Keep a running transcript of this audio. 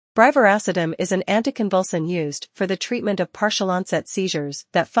Brivaracetam is an anticonvulsant used for the treatment of partial-onset seizures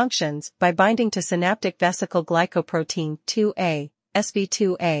that functions by binding to synaptic vesicle glycoprotein 2A,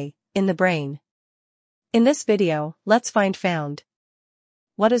 SV2A, in the brain. In this video, let's found.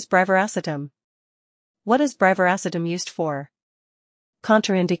 What is brivaracetam? What is brivaracetam used for?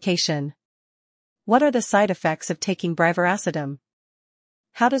 Contraindication. What are the side effects of taking brivaracetam?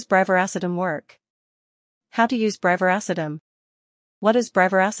 How does brivaracetam work? How to use brivaracetam? What is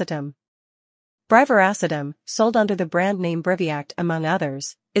brivaracetam? Brivaracetam, sold under the brand name Briviact among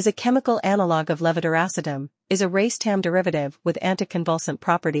others, is a chemical analog of levetiracetam, is a racetam derivative with anticonvulsant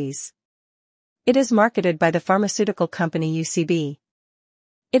properties. It is marketed by the pharmaceutical company UCB.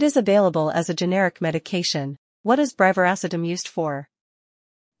 It is available as a generic medication. What is brivaracetam used for?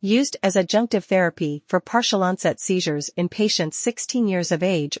 Used as adjunctive therapy for partial-onset seizures in patients 16 years of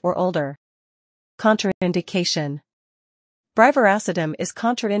age or older. Contraindication. Brivaracetam is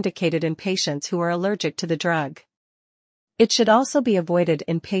contraindicated in patients who are allergic to the drug. It should also be avoided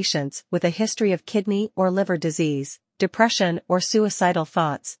in patients with a history of kidney or liver disease, depression or suicidal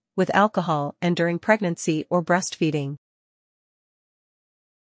thoughts, with alcohol and during pregnancy or breastfeeding.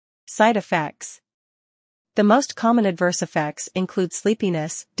 Side effects. The most common adverse effects include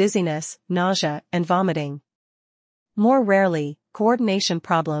sleepiness, dizziness, nausea, and vomiting. More rarely, coordination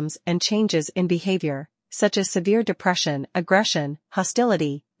problems and changes in behavior, such as severe depression, aggression,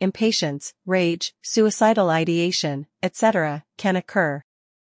 hostility, impatience, rage, suicidal ideation, etc., can occur.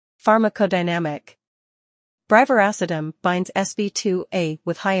 Pharmacodynamic. Brivaracetam binds SV2A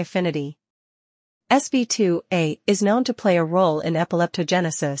with high affinity. SV2A is known to play a role in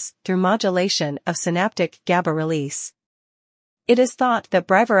epileptogenesis through modulation of synaptic GABA release. It is thought that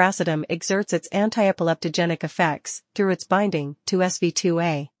brivaracetam exerts its antiepileptogenic effects through its binding to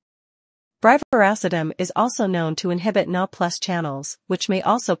SV2A. Brivaracetam is also known to inhibit Na+ channels, which may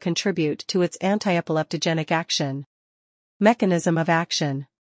also contribute to its antiepileptogenic action. Mechanism of action.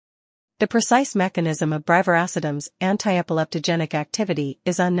 The precise mechanism of brivaracetam's antiepileptogenic activity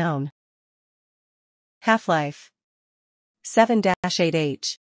is unknown. Half-life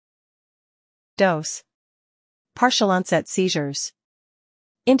 7-8 Dose. Partial-onset seizures.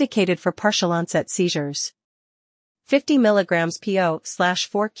 Indicated for partial-onset seizures. 50 mg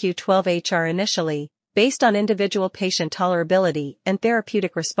PO/4Q12HR initially, based on individual patient tolerability and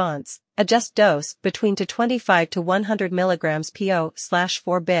therapeutic response, adjust dose between to 25 to 100 mg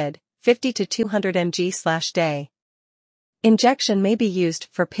PO/4 BID, 50 to 200 mg/day. Injection may be used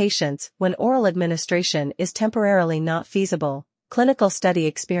for patients when oral administration is temporarily not feasible. Clinical study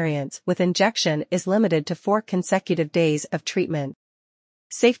experience with injection is limited to 4 consecutive days of treatment.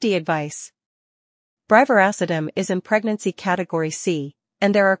 Safety advice. Brivaracetam is in pregnancy category C,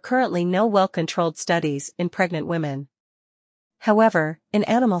 and there are currently no well-controlled studies in pregnant women. However, in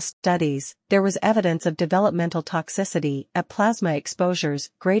animal studies, there was evidence of developmental toxicity at plasma exposures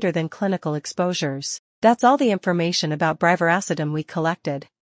greater than clinical exposures. That's all the information about brivaracetam we collected.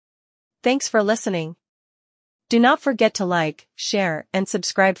 Thanks for listening. Do not forget to like, share, and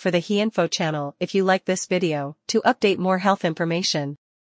subscribe for the HeInfo channel if you like this video to update more health information.